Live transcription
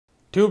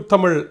Tube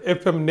Tamil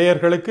FM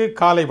நேயர்களுக்கு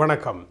காலை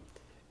வணக்கம்.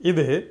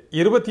 இது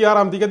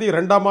 26ஆம் தேதி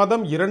 2ஆம்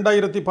மாதம்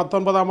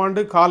 2019ஆம்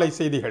ஆண்டு காலை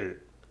செய்திகள்.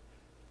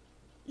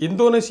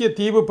 இந்தோனேசிய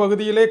தீவு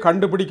பகுதியிலே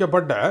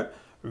கண்டுபிடிக்கப்பட்ட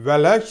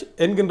வெலாஷ்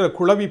என்கின்ற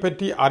குளவி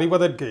பற்றி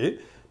அறிவதற்கு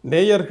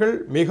நேயர்கள்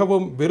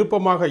மிகவும்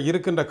விருப்பமாக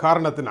இருக்கின்ற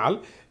காரணத்தினால்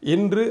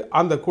இன்று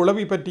அந்த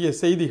குளவி பற்றிய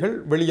செய்திகள்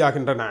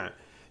வெளியாகின்றன.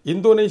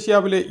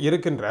 இந்தோனேசியாவிலே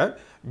இருக்கின்ற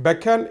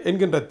பெக்கான்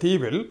என்கின்ற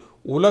தீவில்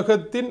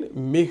உலகத்தின்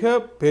மிக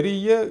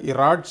பெரிய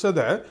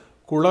இராட்சத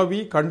குளவி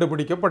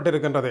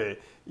கண்டுபிடிக்கப்பட்டிருக்கின்றது.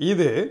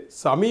 இது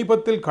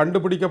சமீபத்தில்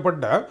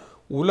கண்டுபிடிக்கப்பட்ட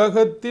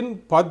உலகத்தின்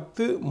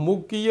 10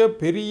 முக்கிய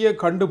பெரிய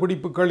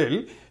கண்டுபிடிப்புகளில்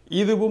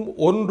இதுவும்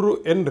ஒன்று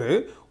என்று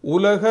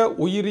உலக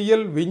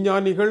உயிரியல்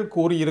விஞ்ஞானிகள்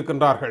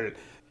கூறியிருக்கின்றார்கள்.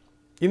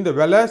 இந்த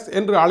வெலாஷ்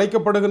என்று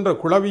அழைக்கப்படுகின்ற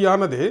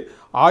குளவியானது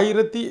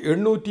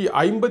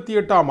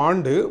 1858ஆம்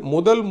ஆண்டு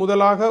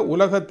முதலாக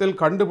உலகத்தில்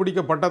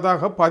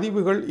கண்டுபிடிக்கப்பட்டதாக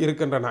பதிவுகள்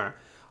இருக்கின்றன.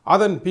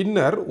 அதன்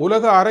பின்னர்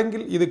உலக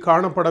அரங்கில் இது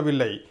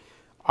காணப்படவில்லை.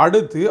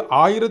 அடுத்து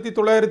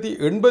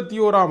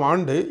 1981ஆம்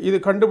ஆண்டு இது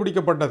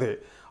கண்டுபிடிக்கப்பட்டது.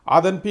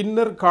 அதன்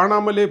பின்னர்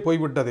காணாமலே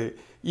போய்விட்டது.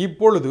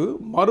 இப்பொழுது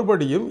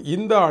மறுபடியும்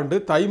இந்த ஆண்டு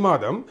தை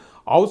மாதம்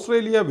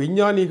ஆஸ்திரேலிய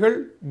விஞ்ஞானிகள்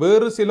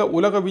வேறு சில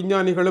உலக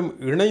விஞ்ஞானிகளும்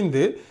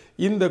இணைந்து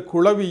இந்த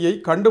குளவியை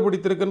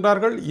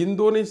கண்டுபிடித்திருக்கின்றார்கள்.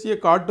 இந்தோனேசிய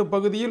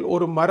காட்டுப்பகுதியில்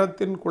ஒரு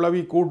மரத்தின்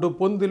குளவி கூட்டு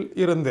பொந்தில்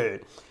இருந்து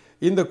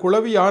இந்த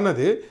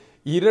குளவியானது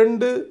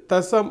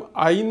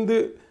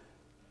 2.5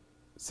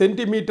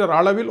 சென்டிமீட்டர்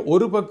அளவில்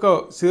ஒரு பக்க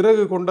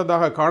சிறகு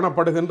கொண்டதாக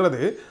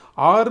காணப்படுகின்றது.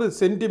 6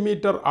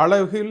 சென்டிமீட்டர்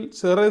அளவில்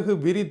சிறகு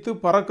விரித்து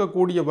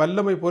பறக்கக்கூடிய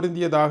வல்லமை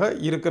பொருந்தியதாக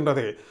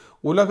இருக்கின்றது.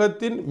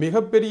 உலகத்தின்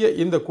மிகப்பெரிய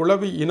இந்த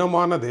குளவி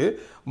இனமானது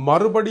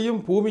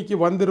மறுபடியும் பூமிக்கு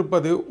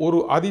வந்திருப்பது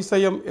ஒரு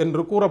அதிசயம்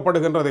என்று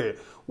கூறப்படுகின்றது.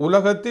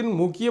 உலகத்தின்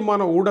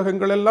முக்கியமான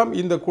ஊடகங்களெல்லாம்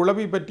இந்த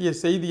குளவி பற்றிய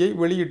செய்தியை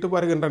வெளியிட்டு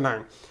வருகின்றன.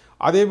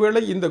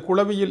 அதேவேளை இந்த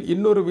குளவியில்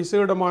இன்னொரு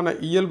விசேடமான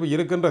இயல்பு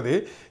இருக்கின்றது.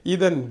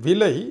 இதன்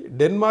விலை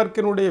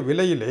டென்மார்க்கினுடைய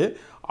விலையிலே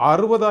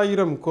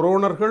 60,000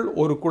 குரோனர்கள்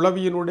ஒரு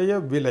குளவியினுடைய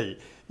விலை.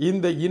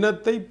 இந்த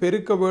இனத்தை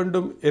பெருக்க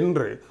வேண்டும்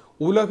என்று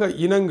உலக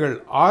இனங்கள்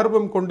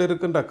ஆர்வம்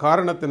கொண்டிருக்கின்ற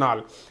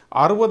காரணத்தினால்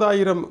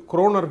 60,000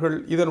 குரோனர்கள்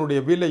இதனுடைய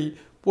விலை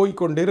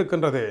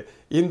போய்கொண்டிருக்கின்றது.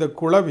 இந்த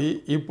குளவி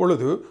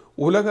இப்பொழுது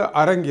உலக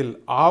அரங்கில்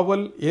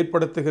ஆவல்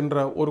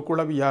ஏற்படுத்துகின்ற ஒரு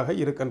குளவியாக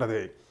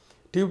இருக்கின்றது.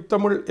 டியூப்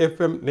தமிழ்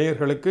FM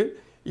நேயர்களுக்கு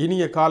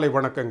இனிய காலை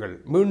வணக்கங்கள்.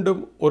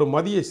 மீண்டும் ஒரு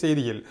மதிய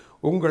செய்தியில்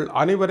உங்கள்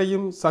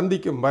அனைவரையும்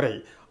சந்திக்கும் வரை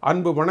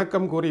அன்பு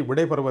வணக்கம் கூறி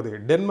விடைபெறுவது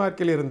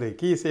டென்மார்க்கில் இருந்து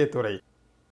கீசே துரை.